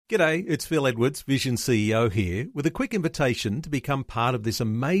G'day, it's Phil Edwards, Vision CEO here, with a quick invitation to become part of this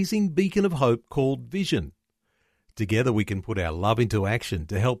amazing beacon of hope called Vision. Together we can put our love into action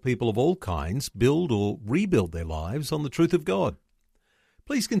to help people of all kinds build or rebuild their lives on the truth of God.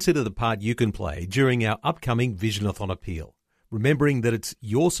 Please consider the part you can play during our upcoming Visionathon appeal, remembering that it's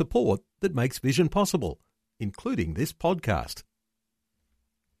your support that makes Vision possible, including this podcast.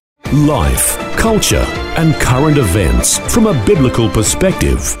 Life, culture, and current events from a biblical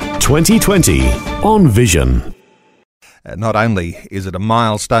perspective. 2020 on Vision. Not only is it a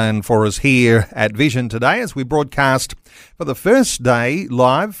milestone for us here at Vision today as we broadcast for the first day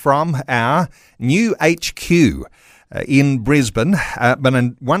live from our new HQ in Brisbane, but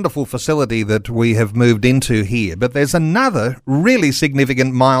a wonderful facility that we have moved into here. But there's another really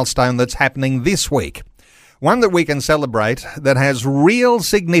significant milestone that's happening this week. One that we can celebrate that has real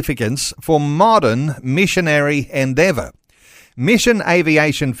significance for modern missionary endeavour. Mission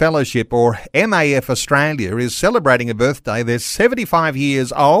Aviation Fellowship, or MAF Australia, is celebrating a birthday. They're 75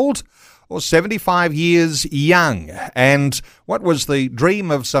 years old or 75 years young. And what was the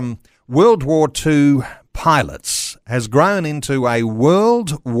dream of some World War II pilots has grown into a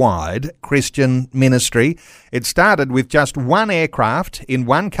worldwide Christian ministry. It started with just one aircraft in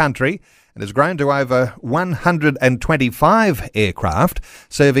one country, and has grown to over 125 aircraft,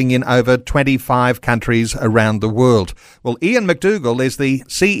 serving in over 25 countries around the world. Well, Ian McDougall is the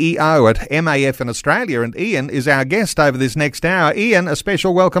CEO at MAF in Australia, and Ian is our guest over this next hour. Ian, a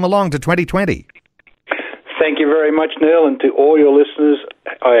special welcome along to 2020. Thank you very much, Neil, and to all your listeners.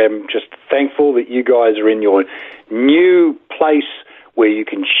 I am just thankful that you guys are in your new place where you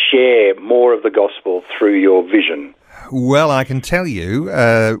can share more of the gospel through your vision. Well, I can tell you,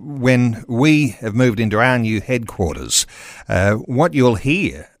 when we have moved into our new headquarters, what you'll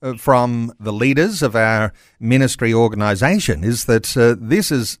hear from the leaders of our ministry organisation is that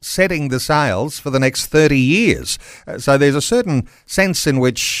this is setting the sails for the next 30 years. So there's a certain sense in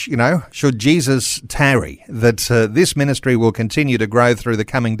which, should Jesus tarry, that this ministry will continue to grow through the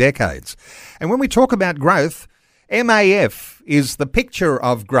coming decades. And when we talk about growth, MAF is the picture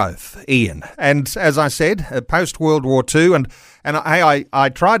of growth, Ian. And as I said, post-World War II, and I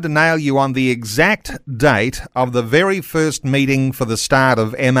tried to nail you on the exact date of the very first meeting for the start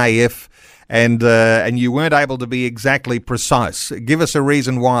of MAF, and you weren't able to be exactly precise. Give us a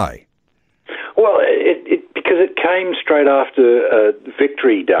reason why. Well, because it came straight after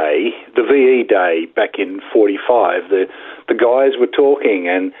Victory Day, the VE Day back in 45. The guys were talking,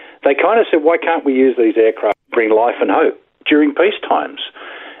 and they kind of said, why can't we use these aircraft to bring life and hope during peace times?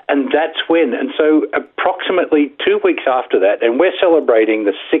 And that's when. And so approximately 2 weeks after that, and we're celebrating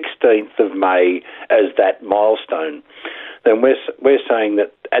the 16th of May as that milestone, then we're saying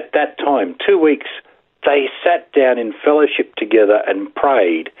that at that time, 2 weeks, they sat down in fellowship together and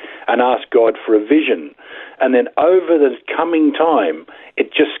prayed and asked God for a vision. And then over the coming time,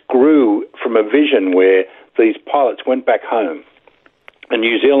 it just grew from a vision where these pilots went back home. A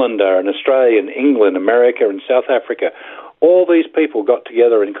New Zealander, an Australian, England, America, and South Africa, all these people got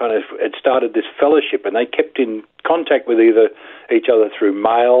together and kind of it started this fellowship, and they kept in contact with each other through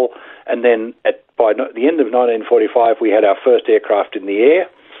mail. And then by the end of 1945, we had our first aircraft in the air.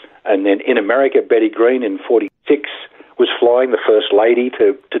 And then in America, Betty Green in 46 was flying, the first lady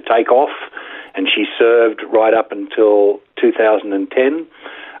to take off, and she served right up until 2010.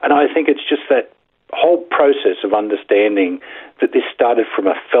 And I think it's just that whole process of understanding that this started from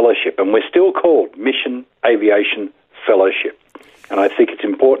a fellowship, and we're still called Mission Aviation Fellowship. And I think it's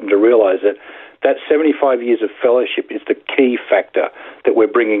important to realise that 75 years of fellowship is the key factor, that we're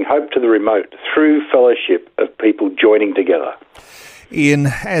bringing hope to the remote through fellowship of people joining together. Ian,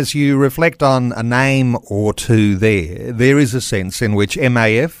 as you reflect on a name or two there is a sense in which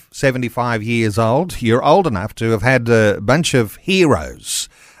MAF, 75 years old, you're old enough to have had a bunch of heroes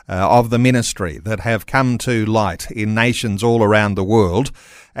of the ministry that have come to light in nations all around the world.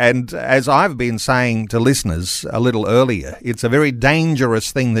 And as I've been saying to listeners a little earlier, it's a very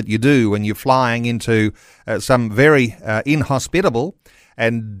dangerous thing that you do when you're flying into some very inhospitable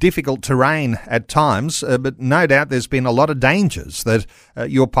and difficult terrain at times, but no doubt there's been a lot of dangers that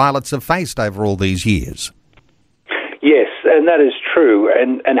your pilots have faced over all these years. Yes, and that is true.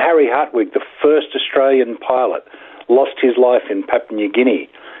 And Harry Hartwig, the first Australian pilot, lost his life in Papua New Guinea.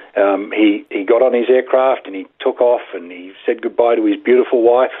 He got on his aircraft and he took off and he said goodbye to his beautiful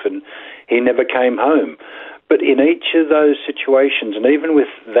wife, and he never came home. But in each of those situations, and even with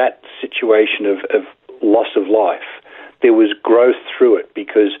that situation of loss of life, there was growth through it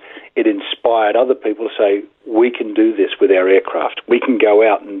because it inspired other people to say, we can do this with our aircraft. We can go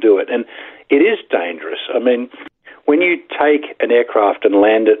out and do it. And it is dangerous. I mean, when you take an aircraft and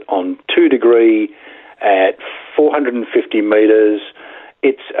land it on 2 degree at 450 metres,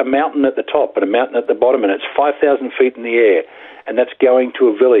 it's a mountain at the top and a mountain at the bottom, and it's 5,000 feet in the air, and that's going to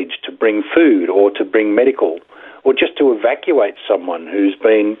a village to bring food or to bring medical or just to evacuate someone who's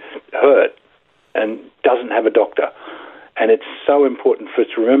been hurt and doesn't have a doctor. And it's so important for us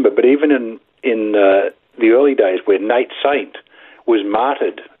to remember. But even in the early days where Nate Saint was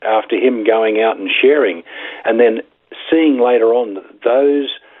martyred after him going out and sharing, and then seeing later on those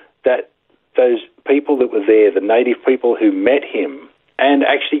people that were there, the native people who met him and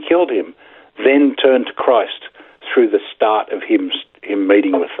actually killed him, then turned to Christ through the start of him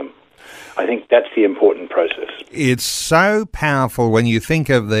meeting with them. I think that's the important process. It's so powerful when you think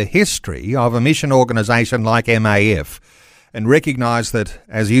of the history of a mission organisation like MAF and recognise that,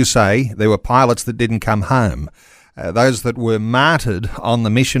 as you say, there were pilots that didn't come home, those that were martyred on the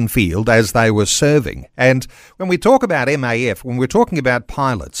mission field as they were serving. And when we talk about MAF, when we're talking about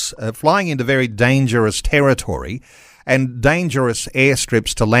pilots flying into very dangerous territory and dangerous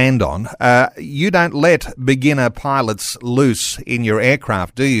airstrips to land on, you don't let beginner pilots loose in your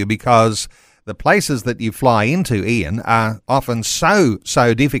aircraft, do you? Because the places that you fly into, Ian, are often so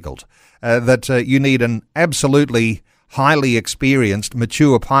difficult that you need an absolutely highly experienced,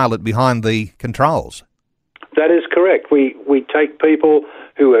 mature pilot behind the controls. That is correct. We take people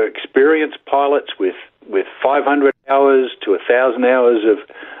who are experienced pilots with 500 hours to 1,000 hours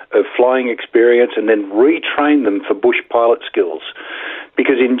of flying experience and then retrain them for bush pilot skills.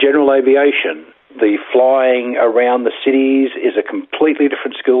 Because in general aviation, the flying around the cities is a completely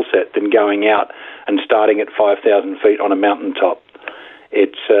different skill set than going out and starting at 5,000 feet on a mountaintop.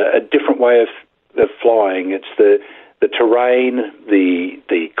 It's a different way of flying. It's the terrain,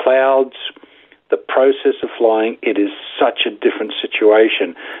 the clouds, the process of flying. It is such a different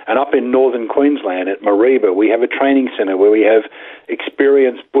situation. And up in northern Queensland at Mareeba, we have a training centre where we have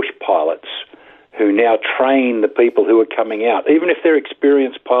experienced bush pilots who now train the people who are coming out. Even if they're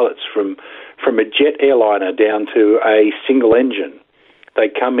experienced pilots from a jet airliner down to a single engine, they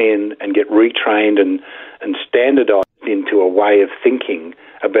come in and get retrained and standardised into a way of thinking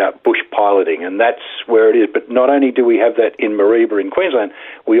about bush piloting, and that's where it is. But not only do we have that in Mareeba in Queensland,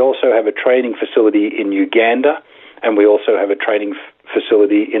 we also have a training facility in Uganda, and we also have a training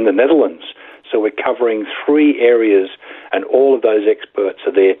facility in the Netherlands. So we're covering 3 areas, and all of those experts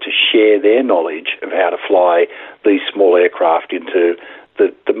are there to share their knowledge of how to fly these small aircraft into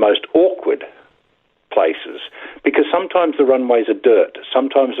the most awkward places. Because sometimes the runways are dirt,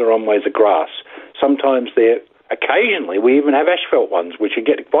 sometimes the runways are grass, sometimes occasionally we even have asphalt ones, which I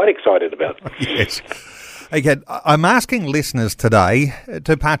get quite excited about. Yes. Again, I'm asking listeners today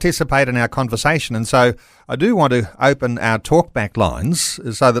to participate in our conversation, and so I do want to open our talkback lines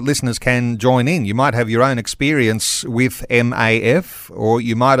so that listeners can join in. You might have your own experience with MAF, or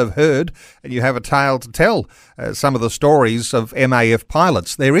you might have heard and you have a tale to tell, some of the stories of MAF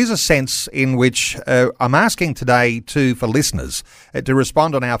pilots. There is a sense in which I'm asking today for listeners to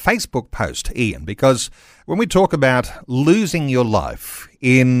respond on our Facebook post, Ian, because when we talk about losing your life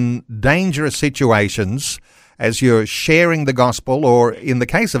in dangerous situations as you're sharing the gospel, or in the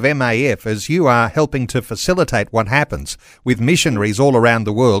case of MAF, as you are helping to facilitate what happens with missionaries all around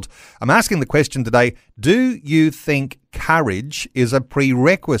the world, I'm asking the question today, do you think courage is a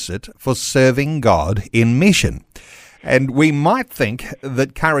prerequisite for serving God in mission? And we might think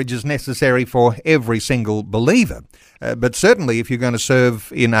that courage is necessary for every single believer. But certainly if you're going to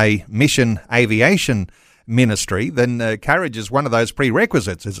serve in a mission aviation ministry, then courage is one of those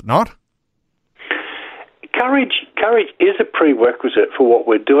prerequisites, is it not? Courage is a prerequisite for what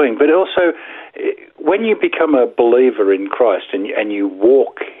we're doing, but also when you become a believer in Christ and you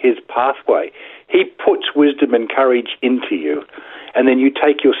walk his pathway, he puts wisdom and courage into you, and then you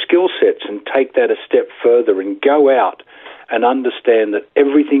take your skill sets and take that a step further and go out and understand that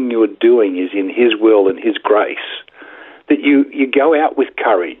everything you're doing is in his will and his grace, that you go out with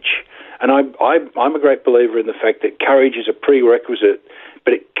courage. And I'm a great believer in the fact that courage is a prerequisite,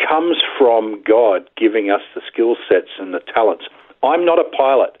 but it comes from God giving us the skill sets and the talents. I'm not a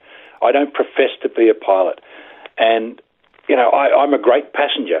pilot. I don't profess to be a pilot. And, I'm a great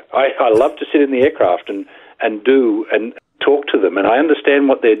passenger. I love to sit in the aircraft and talk to them, and I understand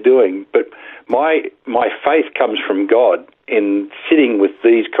what they're doing, but my faith comes from God in sitting with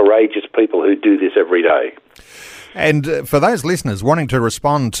these courageous people who do this every day. And for those listeners wanting to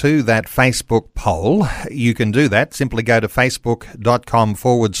respond to that Facebook poll, you can do that. Simply go to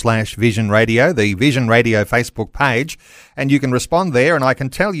facebook.com/Vision Radio, the Vision Radio Facebook page, and you can respond there. And I can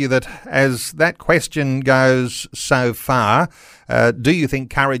tell you that as that question goes so far, do you think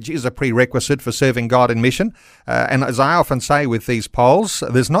courage is a prerequisite for serving God in mission? And as I often say with these polls,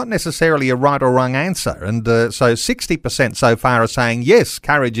 there's not necessarily a right or wrong answer. And so 60% so far are saying yes,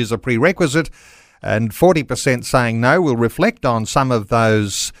 courage is a prerequisite, and 40% saying no. We'll reflect on some of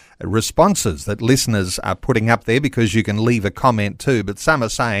those responses that listeners are putting up there, because you can leave a comment too. But some are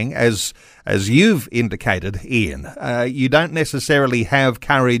saying, as you've indicated, Ian, you don't necessarily have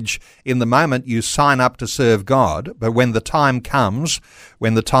courage in the moment you sign up to serve God, but when the time comes,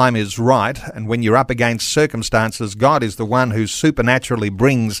 when the time is right, and when you're up against circumstances, God is the one who supernaturally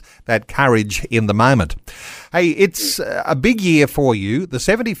brings that courage in the moment. Hey, it's a big year for you, the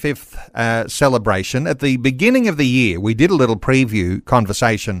 75th celebration. At the beginning of the year, we did a little preview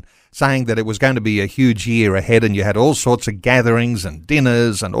conversation saying that it was going to be a huge year ahead, and you had all sorts of gatherings and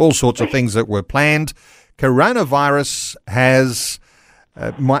dinners and all sorts of things that were planned. Coronavirus has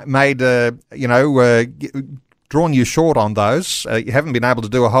drawn you short on those. You haven't been able to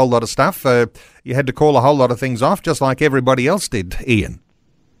do a whole lot of stuff. You had to call a whole lot of things off, just like everybody else did, Ian.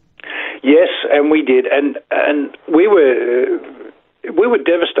 Yes, and we did, and we were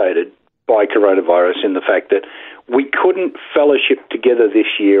devastated by coronavirus in the fact that we couldn't fellowship together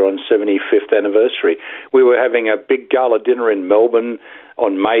this year on 75th anniversary. We were having a big gala dinner in Melbourne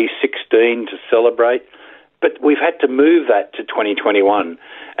on May 16 to celebrate, but we've had to move that to 2021.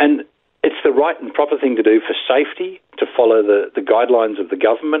 And it's the right and proper thing to do for safety, to follow the guidelines of the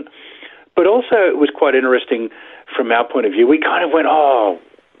government. But also it was quite interesting from our point of view. We kind of went,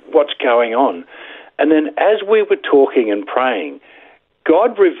 what's going on? And then as we were talking and praying,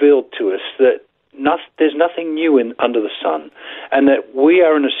 God revealed to us that there's nothing new under the sun, and that we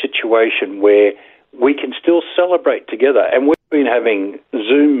are in a situation where we can still celebrate together. And we've been having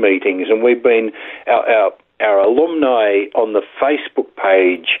Zoom meetings, and we've been our alumni on the Facebook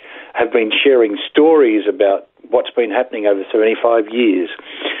page have been sharing stories about what's been happening over 75 years.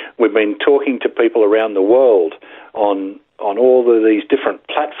 We've been talking to people around the world on all of these different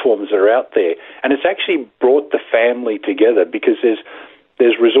platforms that are out there, and it's actually brought the family together, because there's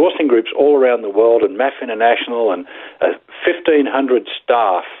resourcing groups all around the world, and MAF International, and 1,500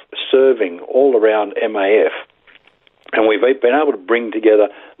 staff serving all around MAF. And we've been able to bring together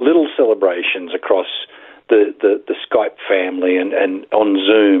little celebrations across the Skype family and on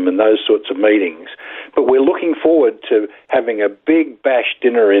Zoom and those sorts of meetings. But we're looking forward to having a big bash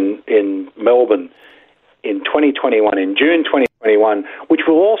dinner in Melbourne in 2021, in June 2021, which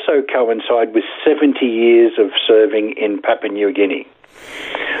will also coincide with 70 years of serving in Papua New Guinea.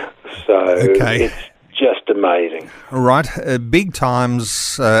 So It's just amazing. Right. Big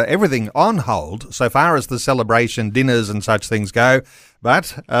times, everything on hold so far as the celebration dinners and such things go.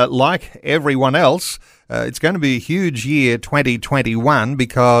 But like everyone else, it's going to be a huge year, 2021,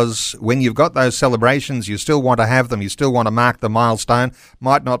 because when you've got those celebrations, you still want to have them. You still want to mark the milestone.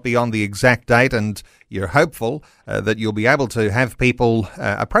 Might not be on the exact date, and you're hopeful that you'll be able to have people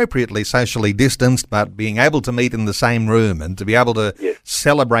appropriately socially distanced, but being able to meet in the same room and to be able to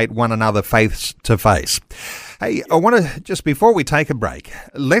celebrate one another face to face. Hey, I want to, just before we take a break,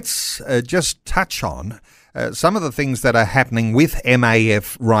 let's just touch on some of the things that are happening with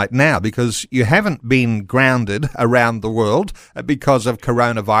MAF right now, because you haven't been grounded around the world because of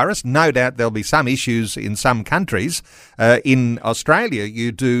coronavirus. No doubt there'll be some issues in some countries. In Australia,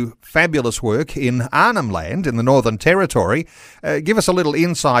 you do fabulous work in Arnhem Land in the Northern Territory. Give us a little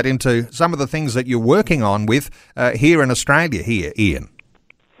insight into some of the things that you're working on with here in Australia here, Ian.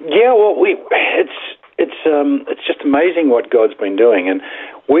 Yeah, well, it's just amazing what God's been doing. And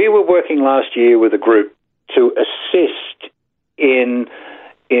we were working last year with a group to assist in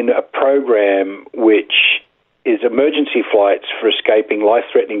a program which is emergency flights for escaping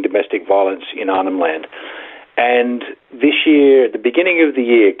life-threatening domestic violence in Arnhem Land. And this year, at the beginning of the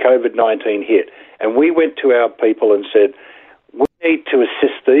year, COVID-19 hit, and we went to our people and said, we need to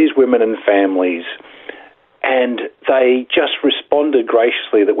assist these women and families. And they just responded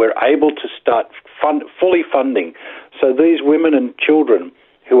graciously that we're able to start fully funding. So these women and children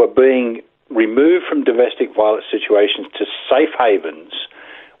who are being removed from domestic violence situations to safe havens,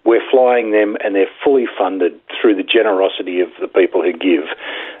 we're flying them, and they're fully funded through the generosity of the people who give.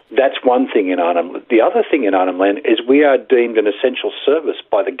 That's one thing in Arnhem. The other thing in Arnhem Land is we are deemed an essential service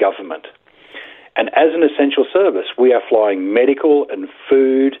by the government. And as an essential service, we are flying medical and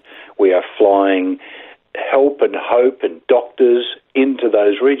food, we are flying help and hope and doctors into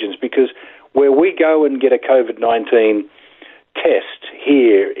those regions, because where we go and get a COVID-19 test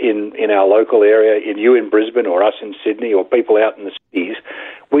here in our local area, you in Brisbane or us in Sydney or people out in the cities,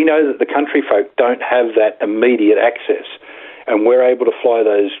 we know that the country folk don't have that immediate access. And we're able to fly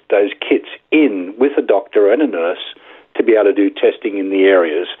those kits in with a doctor and a nurse to be able to do testing in the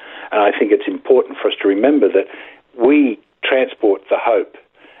areas. And I think it's important for us to remember that we transport the hope.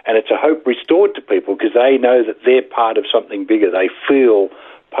 And it's a hope restored to people because they know that they're part of something bigger. They feel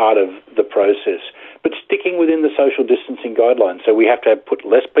part of the process. But sticking within the social distancing guidelines. So we have to put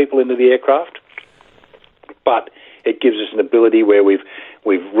less people into the aircraft, but it gives us an ability where we've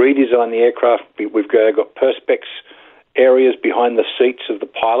redesigned the aircraft. We've got perspex areas behind the seats of the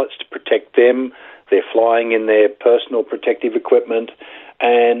pilots to protect them. They're flying in their personal protective equipment,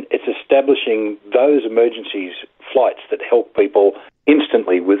 and it's establishing those emergencies flights that help people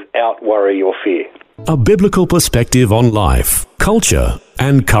instantly without worry or fear. A biblical perspective on life, culture,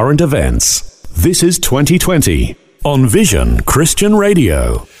 and current events. This is 2020 on Vision Christian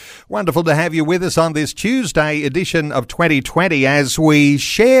Radio. Wonderful to have you with us on this Tuesday edition of 2020 as we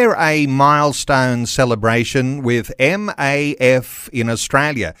share a milestone celebration with MAF in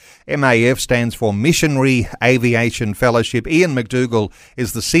Australia. MAF stands for Missionary Aviation Fellowship. Ian McDougall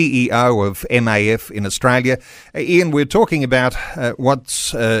is the CEO of MAF in Australia. Ian, we're talking about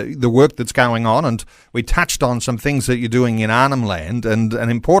what's the work that's going on, and we touched on some things that you're doing in Arnhem Land and an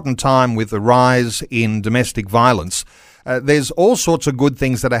important time with the rise in domestic violence. There's all sorts of good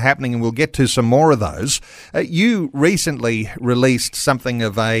things that are happening, and we'll get to some more of those. You recently released something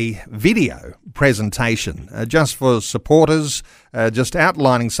of a video presentation just for supporters, just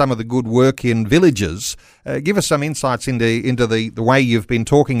outlining some of the good work in villages. Give us some insights into the way you've been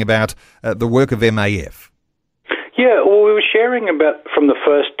talking about the work of MAF. Yeah, well, we were sharing about from the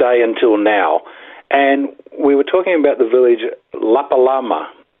first day until now, and we were talking about the village Lapalama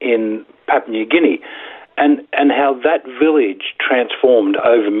in Papua New Guinea. And how that village transformed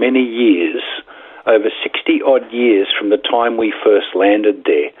over many years, over 60-odd years from the time we first landed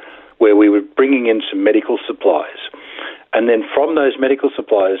there, where we were bringing in some medical supplies. And then from those medical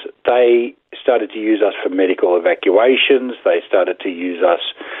supplies, they started to use us for medical evacuations. They started to use us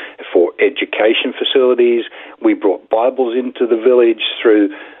for education facilities. We brought Bibles into the village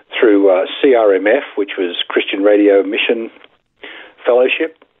through CRMF, which was Christian Radio Mission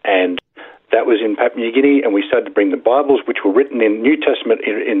Fellowship, and that was in Papua New Guinea, and we started to bring the Bibles, which were written in New Testament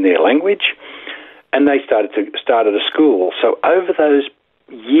in their language, and they started a school. So over those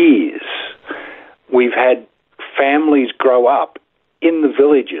years, we've had families grow up in the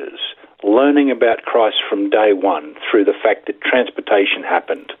villages learning about Christ from day one through the fact that transportation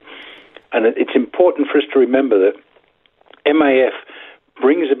happened. And it's important for us to remember that MAF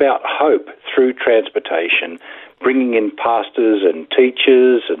brings about hope through transportation, bringing in pastors and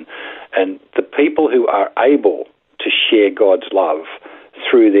teachers and the people who are able to share God's love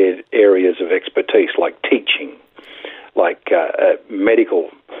through their areas of expertise, like teaching, like medical.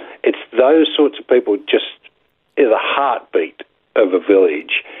 It's those sorts of people just is a heartbeat of a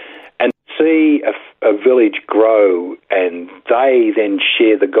village. And see a village grow, and they then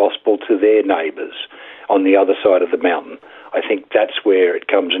share the gospel to their neighbours on the other side of the mountain. I think that's where it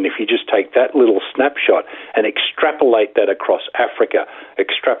comes. And if you just take that little snapshot and extrapolate that across Africa,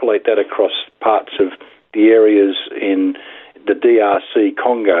 extrapolate that across parts of the areas in the DRC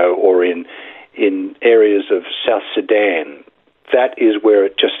Congo or in areas of South Sudan, that is where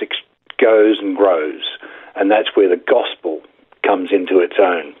it just goes and grows. And that's where the gospel comes into its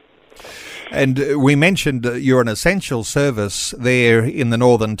own. And we mentioned you're an essential service there in the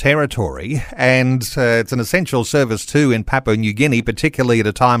Northern Territory, and it's an essential service too in Papua New Guinea, particularly at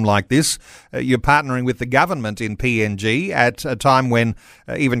a time like this. You're partnering with the government in PNG at a time when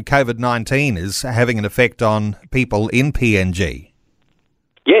even COVID-19 is having an effect on people in PNG.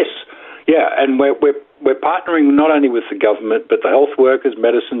 Yes, yeah, and we're partnering not only with the government but the health workers,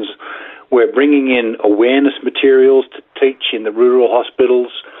 medicines. We're bringing in awareness materials to teach in the rural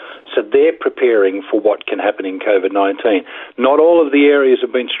hospitals. So they're preparing for what can happen in COVID-19. Not all of the areas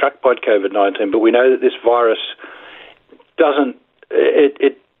have been struck by COVID-19, but we know that this virus doesn't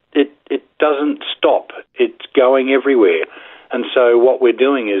stop. It's going everywhere. And so what we're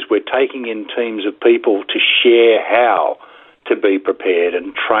doing is we're taking in teams of people to share how to be prepared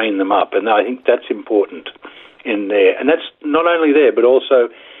and train them up. And I think that's important in there. And that's not only there, but also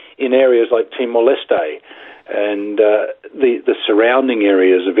in areas like Timor-Leste and the surrounding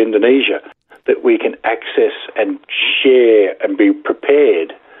areas of Indonesia, that we can access and share and be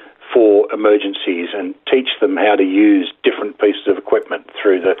prepared for emergencies and teach them how to use different pieces of equipment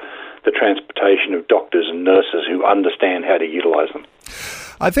through the transportation of doctors and nurses who understand how to utilise them.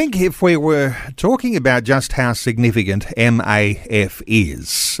 I think if we were talking about just how significant MAF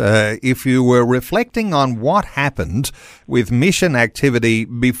is, if you were reflecting on what happened with mission activity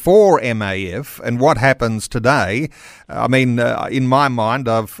before MAF and what happens today, I mean, in my mind,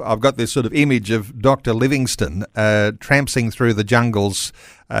 I've got this sort of image of Dr. Livingstone trampsing through the jungles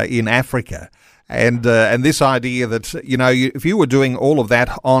in Africa. And this idea that, if you were doing all of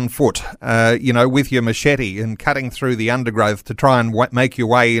that on foot, with your machete and cutting through the undergrowth to try and make your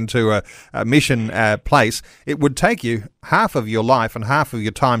way into a mission place, it would take you half of your life and half of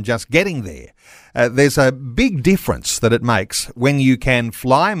your time just getting there. There's a big difference that it makes when you can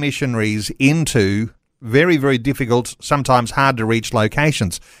fly missionaries into very, very difficult, sometimes hard to reach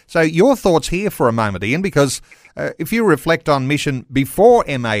locations. So your thoughts here for a moment, Ian, because if you reflect on mission before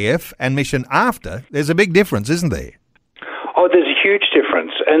MAF and mission after, there's a big difference, isn't there? Oh, there's a huge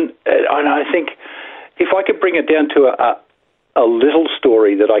difference. And I think if I could bring it down to a little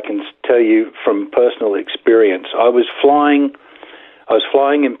story that I can tell you from personal experience. I was flying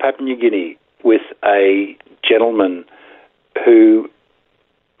in Papua New Guinea with a gentleman who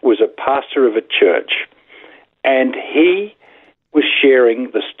was a pastor of a church, and he was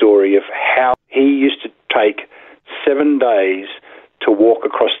sharing the story of how he used to take 7 days to walk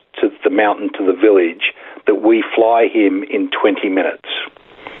across to the mountain to the village, that we fly him in 20 minutes.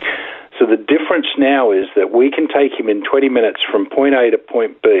 So the difference now is that we can take him in 20 minutes from point A to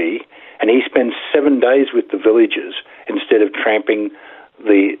point B, and he spends 7 days with the villagers instead of tramping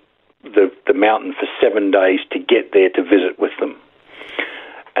the mountain for 7 days to get there to visit with them.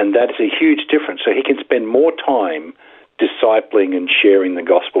 And that is a huge difference. So he can spend more time discipling and sharing the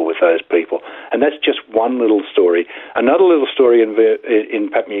gospel with those people. And that's just one little story. Another little story in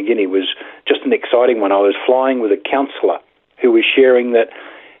Papua New Guinea was just an exciting one. I was flying with a counsellor who was sharing that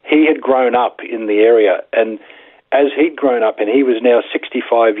he had grown up in the area, and as he'd grown up, and he was now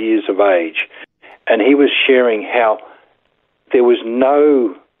 65 years of age, and he was sharing how there was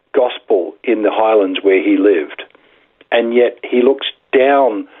no gospel in the highlands where he lived, and yet he looks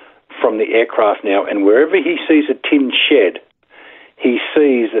down from the aircraft now, and wherever he sees a tin shed, he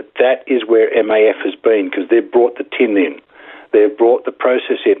sees that is where MAF has been, because they've brought the tin in, they've brought the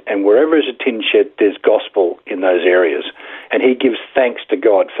process in, and wherever there's a tin shed, there's gospel in those areas. And he gives thanks to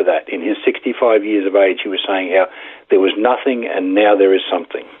God for that. In his 65 years of age, he was saying how there was nothing and now there is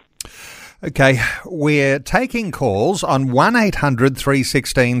something. Okay, we're taking calls on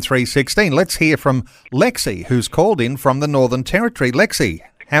 1-800-316-316. Let's hear from Lexi, who's called in from the Northern Territory. Lexi,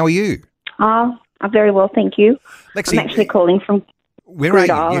 how are you? I'm very well, thank you. Lexi, I'm actually calling from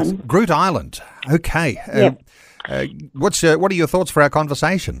Groote Island. Yes, Groote Island. Okay. Yep. What are your thoughts for our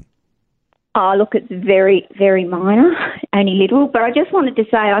conversation? Oh, look, it's very, very minor, only little. But I just wanted to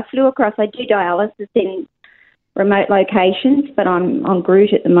say I flew across. I do dialysis in remote locations, but I'm on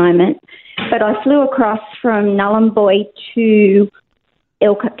Groote at the moment. But I flew across from Nullumboy to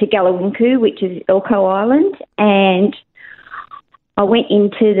Gallawinku, which is Elcho Island, and I went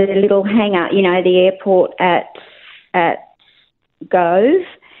into the little hangar, the airport at Gove,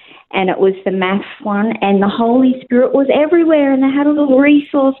 and it was the MAF one, and the Holy Spirit was everywhere, and they had a little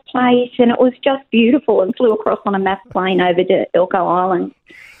resource place, and it was just beautiful, and flew across on a MAF plane over to Elcho Island,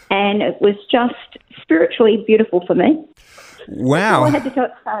 and it was just spiritually beautiful for me. Wow. I had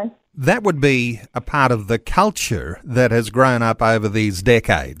to say. That would be a part of the culture that has grown up over these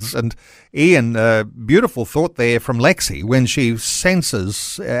decades. And Ian, beautiful thought there from Lexi when she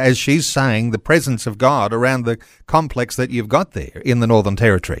senses, as she's saying, the presence of God around the complex that you've got there in the Northern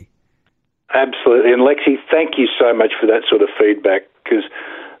Territory. Absolutely. And Lexi, thank you so much for that sort of feedback, because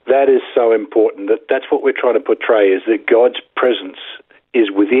that is so important. That's what we're trying to portray, is that God's presence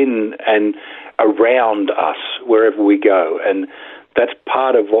is within and around us wherever we go. And that's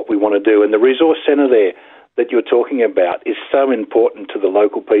part of what we want to do. And the resource centre there that you're talking about is so important to the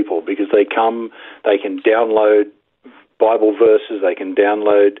local people, because they can download Bible verses, they can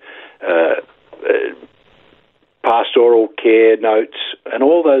download pastoral care notes and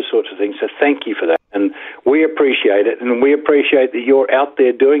all those sorts of things. So thank you for that. And we appreciate it, and we appreciate that you're out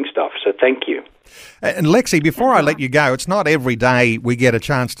there doing stuff. So thank you. And Lexi, before I let you go, it's not every day we get a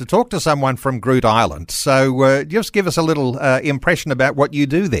chance to talk to someone from Groote Island. So just give us a little impression about what you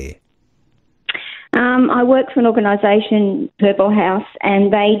do there. I work for an organisation, Purple House,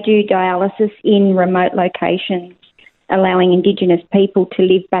 and they do dialysis in remote locations, allowing Indigenous people to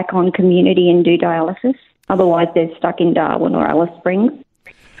live back on community and do dialysis. Otherwise, they're stuck in Darwin or Alice Springs.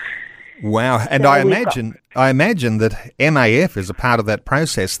 Wow. And So I imagine that MAF is a part of that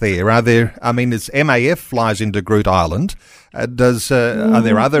process there. As MAF flies into Groote Island, are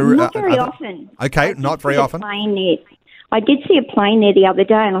there other... Not very often. Okay, not very often. I did see a plane there the other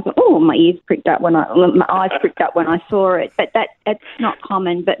day, and I thought, oh, my eyes pricked up when I saw it. But that's not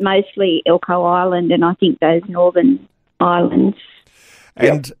common, but mostly Elcho Island, and I think those northern islands.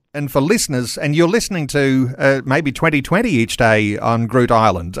 And for listeners, and you're listening to maybe 2020 each day on Groot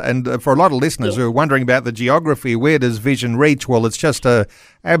Island, and for a lot of listeners who are wondering about the geography, where does Vision reach? Well, it's just an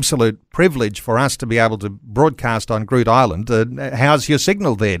absolute privilege for us to be able to broadcast on Groot Island. How's your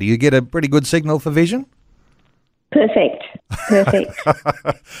signal there? Do you get a pretty good signal for Vision? Perfect.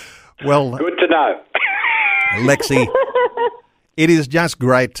 Well, good to know. Lexi, it is just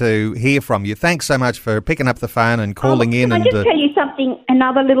great to hear from you. Thanks so much for picking up the phone and calling in. Can I just tell you something,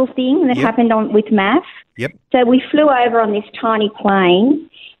 another little thing that happened with MAF? Yep. So we flew over on this tiny plane,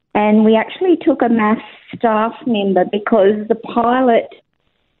 and we actually took a MAF staff member because the pilot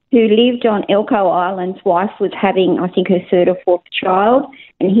who lived on Elcho Island's wife was having, I think, her third or fourth child,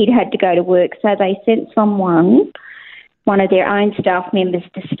 and he'd had to go to work. So they sent one of their own staff members,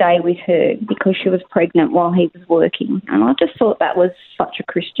 to stay with her because she was pregnant while he was working. And I just thought that was such a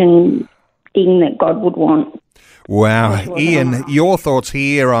Christian thing that God would want. Wow. Ian, your thoughts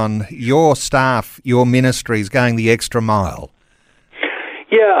here on your staff, your ministries going the extra mile?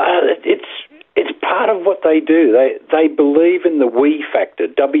 Yeah, it's part of what they do. They believe in the we factor,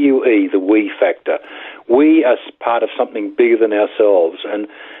 W-E, the we factor. We are part of something bigger than ourselves, and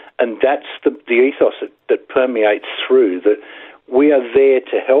that's the ethos that permeates through, that we are there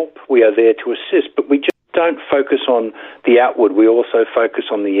to help, we are there to assist, but we just don't focus on the outward, we also focus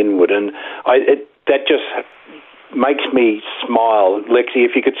on the inward, and that just makes me smile. Lexi,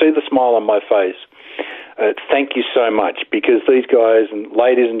 if you could see the smile on my face, thank you so much, because these guys and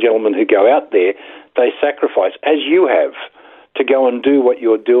ladies and gentlemen who go out there, they sacrifice, as you have, to go and do what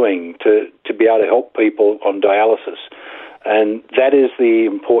you're doing to be able to help people on dialysis. And that is the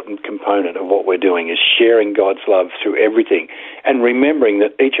important component of what we're doing, is sharing God's love through everything and remembering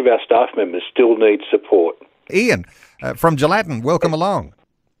that each of our staff members still needs support. Ian, from Gelatin, welcome along.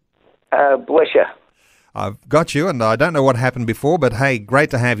 Bless you. I've got you, and I don't know what happened before, but hey, great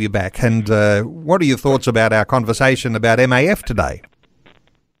to have you back. And what are your thoughts about our conversation about MAF today?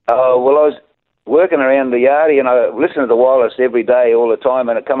 Well, I was working around the yard, and I listen to the wireless every day, all the time,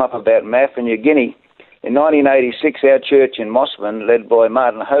 and it come up about MAF in New Guinea. In 1986, our church in Mossman, led by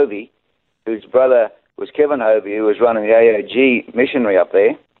Martin Hovey, whose brother was Kevin Hovey, who was running the AOG missionary up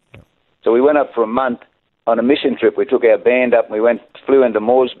there. So we went up for a month on a mission trip. We took our band up, and we flew into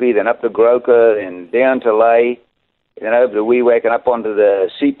Moresby, then up to Groker, and down to Ley, and then over to Wewak, and up onto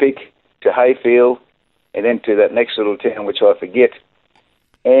the Sepik to Hayfield, and then to that next little town, which I forget,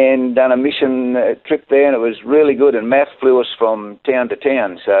 and done a mission trip there, and it was really good, and MAF flew us from town to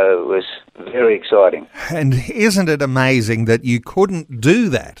town, so it was very exciting. And isn't it amazing that you couldn't do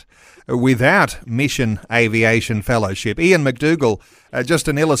that without Mission Aviation Fellowship? Ian McDougall, just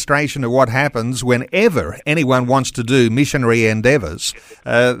an illustration of what happens whenever anyone wants to do missionary endeavours,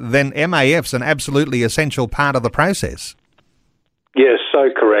 then MAF's an absolutely essential part of the process. Yes, so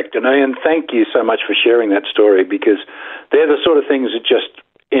correct. And Ian, thank you so much for sharing that story, because they're the sort of things that just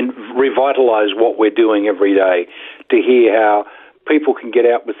revitalise what we're doing every day, to hear how people can get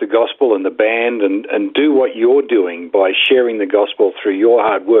out with the gospel and the band and do what you're doing by sharing the gospel through your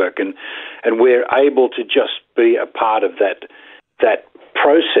hard work. And we're able to just be a part of that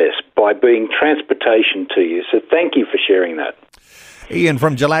process by being transportation to you. So thank you for sharing that. Ian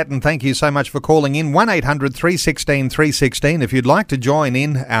from Gelatin, thank you so much for calling in. 1800 316 316. If you'd like to join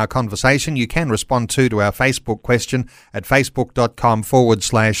in our conversation, you can respond to our Facebook question at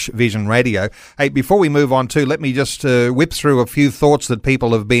facebook.com/Vision Radio. Hey, before we move on let me just whip through a few thoughts that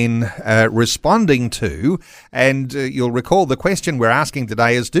people have been responding to. And you'll recall the question we're asking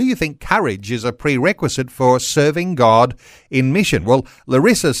today is, do you think courage is a prerequisite for serving God in mission? Well,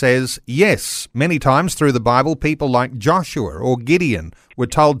 Larissa says, yes. Many times through the Bible, people like Joshua or Gideon were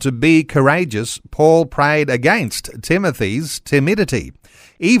told to be courageous. Paul prayed against Timothy's timidity.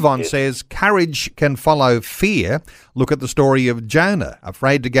 Yvonne says courage can follow fear. Look at the story of Jonah,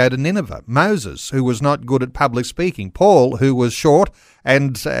 afraid to go to Nineveh. Moses, who was not good at public speaking. Paul, who was short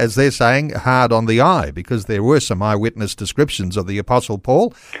and, as they're saying, hard on the eye, because there were some eyewitness descriptions of the Apostle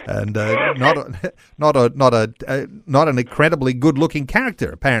Paul, and not an incredibly good-looking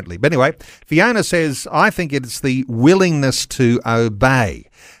character, apparently. But anyway, Fiona says, I think it's the willingness to obey.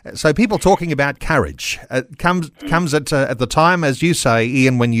 So people talking about courage comes at the time, as you say,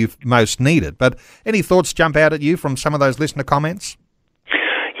 Ian, when you most need it. But any thoughts jump out at you from some of those listener comments?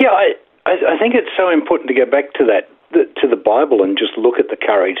 Yeah, I think it's so important to go back to that, to the Bible, and just look at the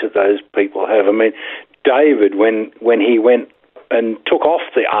courage that those people have. I mean, David, when he went and took off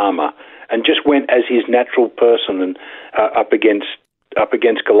the armour and just went as his natural person and up against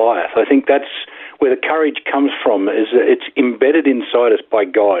Goliath. I think that's where the courage comes from, is that it's embedded inside us by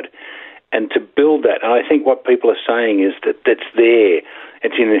God, and to build that. And I think what people are saying is that that's there.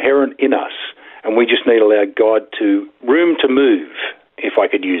 It's inherent in us, and we just need to allow God room to move, if I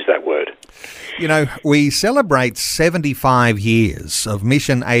could use that word. You know, we celebrate 75 years of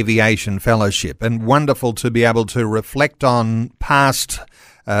Mission Aviation Fellowship, and wonderful to be able to reflect on past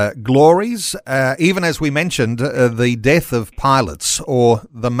glories, even as we mentioned, the death of pilots or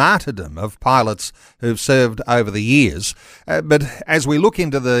the martyrdom of pilots who've served over the years. But as we look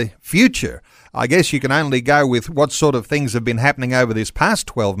into the future, I guess you can only go with what sort of things have been happening over this past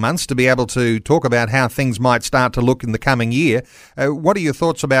 12 months to be able to talk about how things might start to look in the coming year. What are your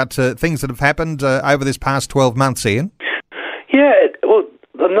thoughts about things that have happened over this past 12 months, Ian? Yeah, well,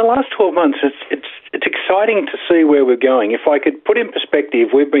 in the last 12 months, it's exciting to see where we're going. If I could put in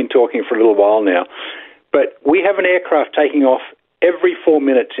perspective, we've been talking for a little while now, but we have an aircraft taking off every 4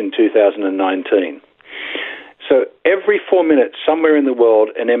 minutes in 2019. So every 4 minutes, somewhere in the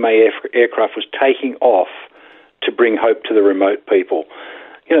world, an MAF aircraft was taking off to bring hope to the remote people.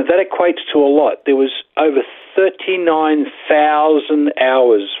 You know, that equates to a lot. There was over 39,000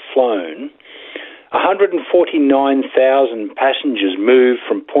 hours flown, 149,000 passengers moved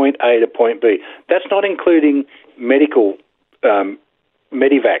from point A to point B. That's not including medical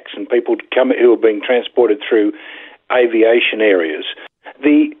medivacs and people who are being transported through aviation areas.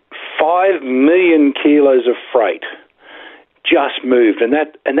 The 5 million kilos of freight just moved, and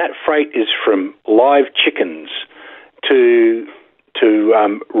that freight is from live chickens to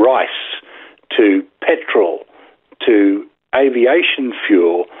rice, to petrol, to aviation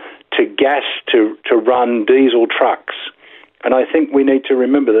fuel, to gas to run diesel trucks. And I think we need to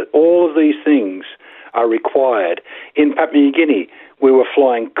remember that all of these things are required. In Papua New Guinea, we were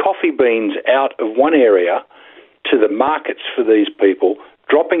flying coffee beans out of one area to the markets for these people,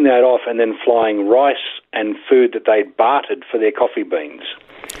 dropping that off and then flying rice and food that they'd bartered for their coffee beans.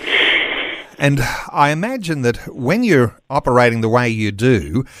 And I imagine that when you're operating the way you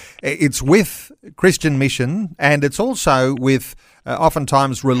do, it's with Christian Mission and it's also with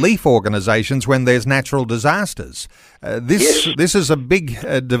oftentimes relief organisations when there's natural disasters. This is a big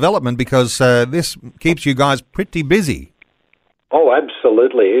development because this keeps you guys pretty busy. Oh,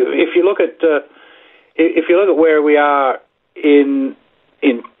 absolutely. If you look at where we are in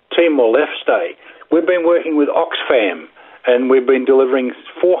Timor-Leste, we've been working with Oxfam, and we've been delivering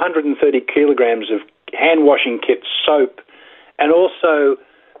 430 kilograms of hand-washing kits, soap, and also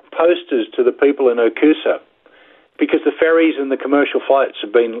posters to the people in Okusa, because the ferries and the commercial flights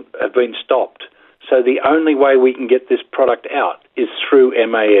have been stopped. So the only way we can get this product out is through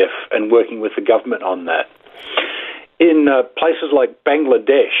MAF and working with the government on that. In places like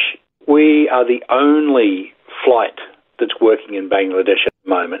Bangladesh, we are the only flight that's working in Bangladesh at the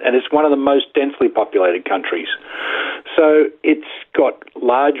moment, and it's one of the most densely populated countries. So it's got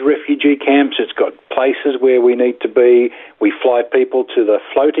large refugee camps, it's got places where we need to be. We fly people to the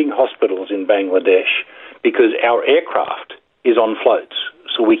floating hospitals in Bangladesh because our aircraft is on floats,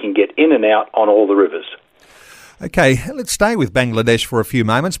 so we can get in and out on all the rivers. Okay, let's stay with Bangladesh for a few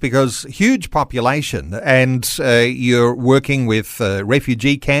moments because huge population and you're working with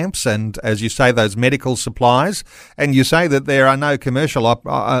refugee camps and, as you say, those medical supplies, and you say that there are no commercial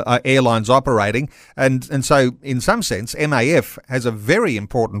airlines operating, and so in some sense MAF has a very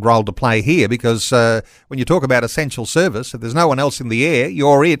important role to play here because when you talk about essential service, if there's no one else in the air,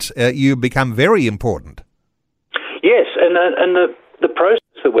 you become very important. Yes, and the process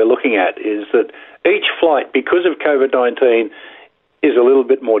that we're looking at is that each flight, because of COVID-19, is a little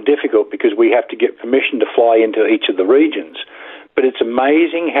bit more difficult because we have to get permission to fly into each of the regions. But it's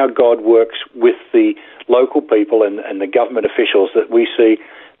amazing how God works with the local people and the government officials that we see.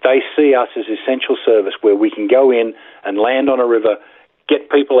 They see us as essential service where we can go in and land on a river,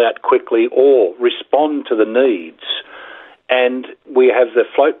 get people out quickly or respond to the needs. And we have the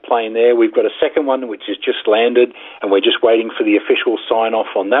float plane there. We've got a second one which has just landed, and we're just waiting for the official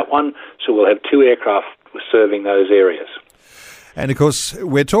sign-off on that one. So we'll have 2 aircraft serving those areas. And, of course,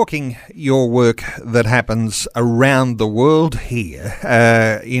 we're talking your work that happens around the world here,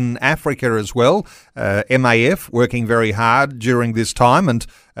 in Africa as well. MAF working very hard during this time, and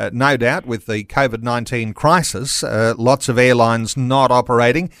no doubt with the COVID-19 crisis, lots of airlines not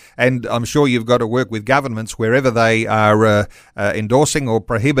operating, and I'm sure you've got to work with governments wherever they are endorsing or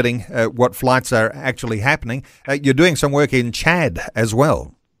prohibiting what flights are actually happening. You're doing some work in Chad as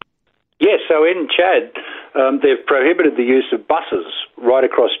well. Yes, so in Chad, they've prohibited the use of buses right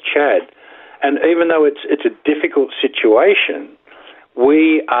across Chad. And even though it's a difficult situation,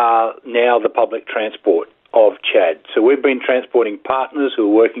 we are now the public transport of Chad. So we've been transporting partners who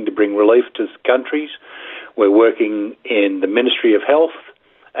are working to bring relief to countries. We're working in the Ministry of Health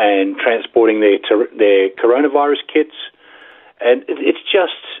and transporting their coronavirus kits. And it's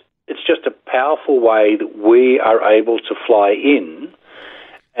just a powerful way that we are able to fly in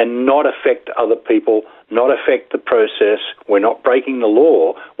and not affect other people, not affect the process. We're not breaking the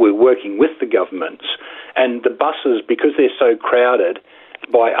law. We're working with the governments. And the buses, because they're so crowded,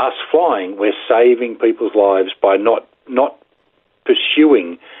 by us flying, we're saving people's lives by not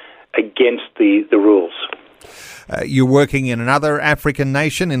pursuing against the rules. You're working in another African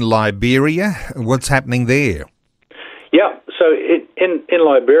nation, in Liberia. What's happening there? Yeah, so in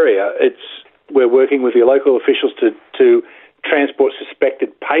Liberia, we're working with the local officials to transport suspected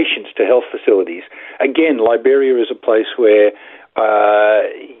patients to health facilities. Again, Liberia is a place where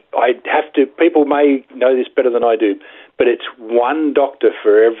people may know this better than I do, but it's one doctor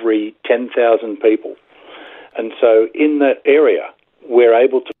for every 10,000 people. And so in that area, we're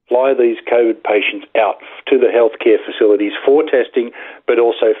able to fly these COVID patients out to the healthcare facilities for testing, but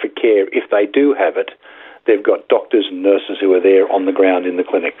also for care. If they do have it, they've got doctors and nurses who are there on the ground in the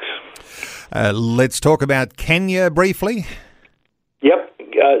clinics. Let's talk about Kenya briefly. Yep.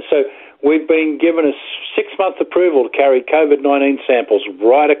 So we've been given a 6-month approval to carry COVID-19 samples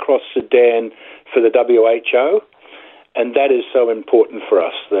right across Sudan for the WHO, and that is so important for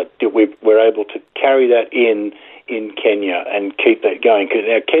us that we're able to carry that in Kenya and keep that going.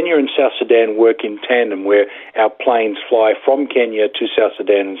 Now, Kenya and South Sudan work in tandem, where our planes fly from Kenya to South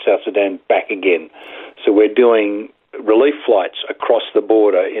Sudan and South Sudan back again. So we're doing relief flights across the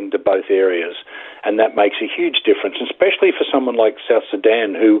border into both areas, and that makes a huge difference, especially for someone like South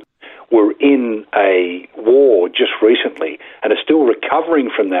Sudan, who were in a war just recently and are still recovering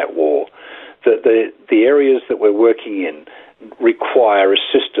from that war. The areas that we're working in require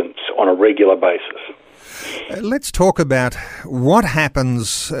assistance on a regular basis. Let's talk about what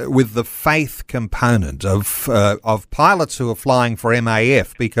happens with the faith component of pilots who are flying for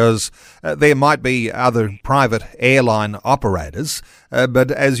MAF, because there might be other private airline operators,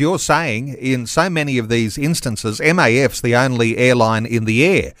 but as you're saying, in so many of these instances, MAF's the only airline in the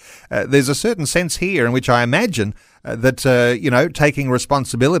air. There's a certain sense here in which I imagine that, taking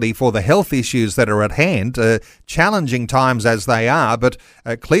responsibility for the health issues that are at hand, challenging times as they are, but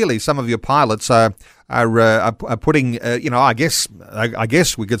clearly some of your pilots are putting, I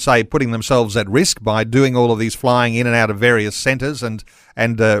guess we could say putting themselves at risk by doing all of these flying in and out of various centres and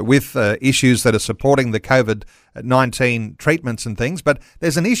with issues that are supporting the COVID-19 treatments and things. But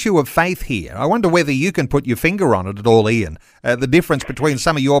there's an issue of faith here. I wonder whether you can put your finger on it at all, Ian, the difference between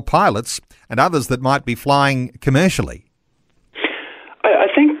some of your pilots and others that might be flying commercially. I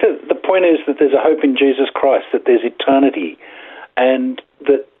think that the point is that there's a hope in Jesus Christ, that there's eternity, and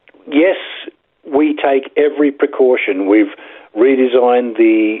that, yes, we take every precaution. We've redesigned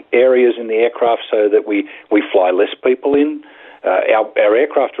the areas in the aircraft so that we fly less people in. Our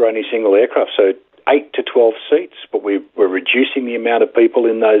aircraft are only single aircraft, so 8 to 12 seats, but we're reducing the amount of people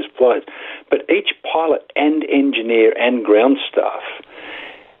in those flights. But each pilot and engineer and ground staff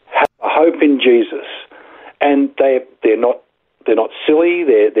have a hope in Jesus, and they're not silly.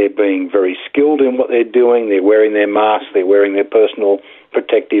 They're being very skilled in what they're doing. They're wearing their masks. They're wearing their personal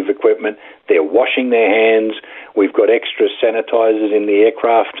protective equipment. They're washing their hands. We've got extra sanitizers in the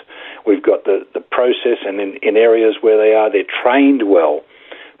aircraft. We've got the process, and in areas where they are, they're trained well.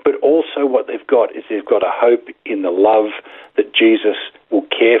 But also what they've got is they've got a hope in the love that Jesus will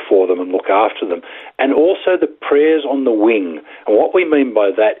care for them and look after them. And also the prayers on the wing. And what we mean by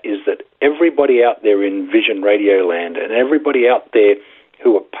that is that everybody out there in Vision Radio Land and everybody out there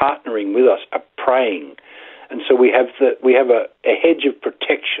who are partnering with us are praying. And so we have a hedge of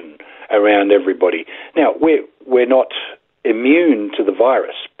protection around everybody. Now, we're not immune to the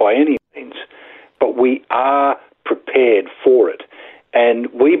virus by any means, but we are prepared for it. And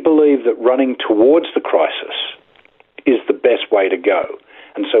we believe that running towards the crisis is the best way to go.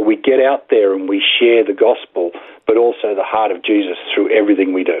 And so we get out there and we share the gospel, but also the heart of Jesus through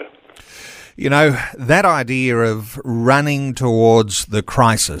everything we do. You know, that idea of running towards the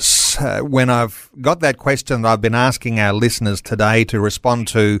crisis, when I've got that question that I've been asking our listeners today to respond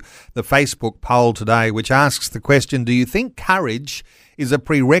to the Facebook poll today, which asks the question, do you think courage is a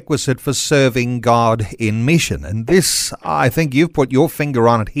prerequisite for serving God in mission? And this, I think you've put your finger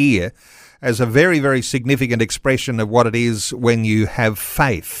on it here as a very, very significant expression of what it is when you have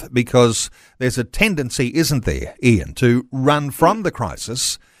faith, because there's a tendency, isn't there, Ian, to run from the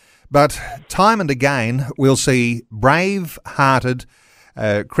crisis. But time and again, we'll see brave-hearted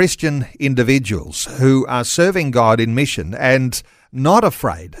Christian individuals who are serving God in mission, and not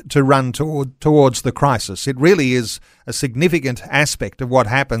afraid to run towards the crisis. It really is a significant aspect of what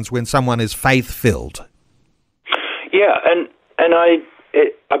happens when someone is faith-filled. Yeah, and I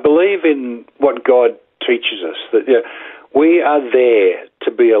believe in what God teaches us, that we are there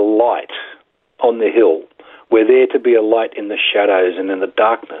to be a light on the hill. We're there to be a light in the shadows and in the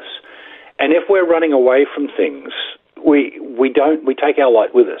darkness. And if we're running away from things, we take our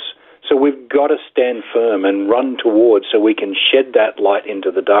light with us. So we've got to stand firm and run towards so we can shed that light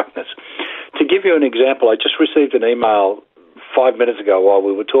into the darkness. To give you an example, I just received an email 5 minutes ago while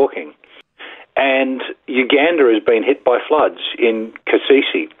we were talking, and Uganda has been hit by floods in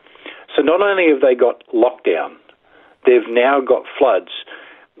Kasese. So not only have they got lockdown, they've now got floods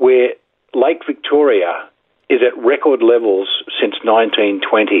where Lake Victoria is at record levels since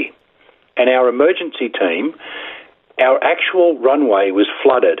 1920. And our emergency team, our actual runway was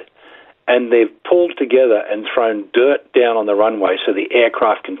flooded, and they've pulled together and thrown dirt down on the runway so the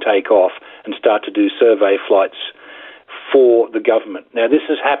aircraft can take off and start to do survey flights for the government. Now, this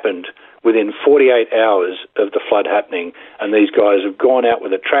has happened within 48 hours of the flood happening, and these guys have gone out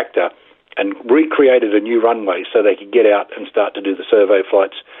with a tractor and recreated a new runway so they could get out and start to do the survey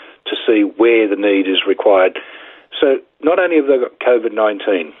flights to see where the need is required. So not only have they got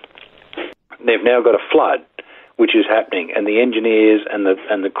COVID-19, they've now got a flood, which is happening, and the engineers and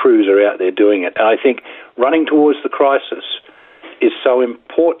the crews are out there doing it. And I think running towards the crisis is so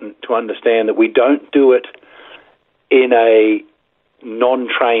important to understand that we don't do it in a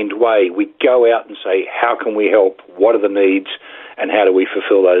non-trained way. We go out and say, how can we help? What are the needs? And how do we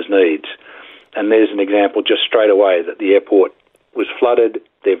fulfill those needs? And there's an example just straight away that the airport was flooded.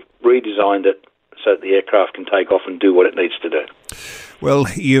 They've redesigned it so that the aircraft can take off and do what it needs to do. Well,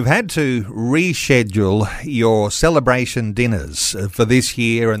 you've had to reschedule your celebration dinners for this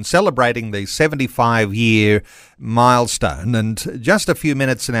year and celebrating the 75-year milestone. And just a few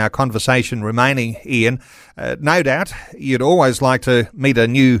minutes in our conversation remaining, Ian, no doubt you'd always like to meet a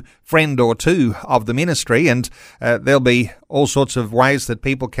new friend or two of the ministry, and there'll be all sorts of ways that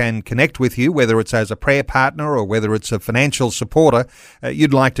people can connect with you, whether it's as a prayer partner or whether it's a financial supporter.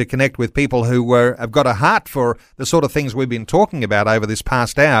 You'd like to connect with people who have got a heart for the sort of things we've been talking about over this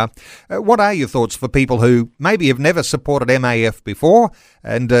past hour. What are your thoughts for people who maybe have never supported MAF before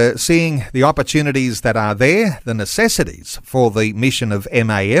and seeing the opportunities that are there, the necessities for the mission of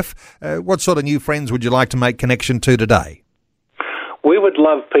MAF? What sort of new friends would you like to make connection to today? We would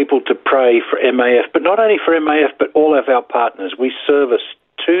love people to pray for MAF, but not only for MAF, but all of our partners. We service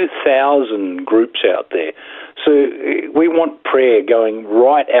 2,000 groups out there. So we want prayer going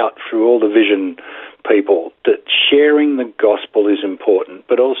right out through all the Vision people, that sharing the gospel is important,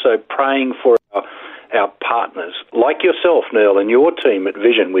 but also praying for our partners, like yourself, Neil, and your team at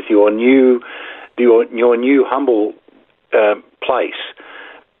Vision with your new humble place.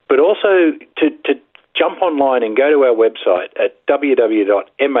 But also to jump online and go to our website at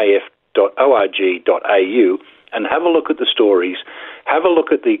www.maf.org.au and have a look at the stories, have a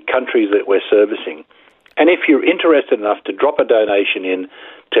look at the countries that we're servicing. And if you're interested enough to drop a donation in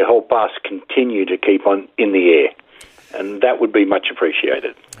to help us continue to keep on in the air, and that would be much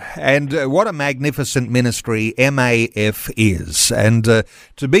appreciated. And what a magnificent ministry MAF is. And to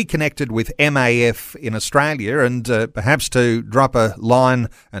be connected with MAF in Australia and perhaps to drop a line,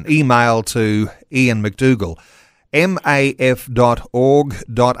 an email to Ian McDougall, maf.org.au.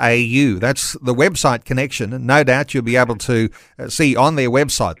 That's the website connection, and no doubt you'll be able to see on their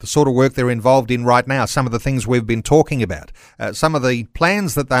website the sort of work they're involved in right now, some of the things we've been talking about, some of the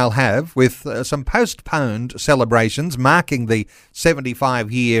plans that they'll have with some postponed celebrations marking the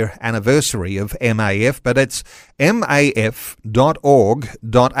 75-year anniversary of MAF, but it's maf.org.au,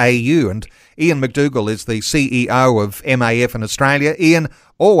 and Ian McDougall is the CEO of MAF in Australia. Ian,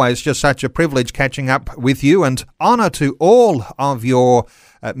 always just such a privilege catching up with you, and honour to all of your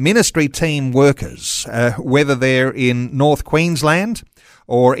ministry team workers, whether they're in North Queensland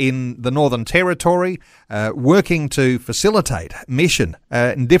or in the Northern Territory, working to facilitate mission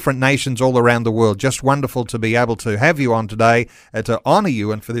in different nations all around the world. Just wonderful to be able to have you on today to honour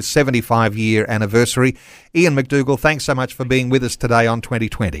you and for this 75-year anniversary. Ian McDougall, thanks so much for being with us today on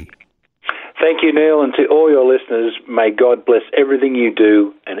 2020. Thank you, Neil, and to all your listeners, may God bless everything you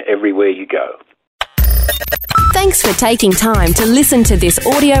do and everywhere you go. Thanks for taking time to listen to this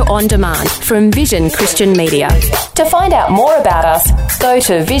audio on demand from Vision Christian Media. To find out more about us, go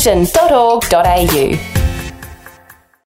to vision.org.au.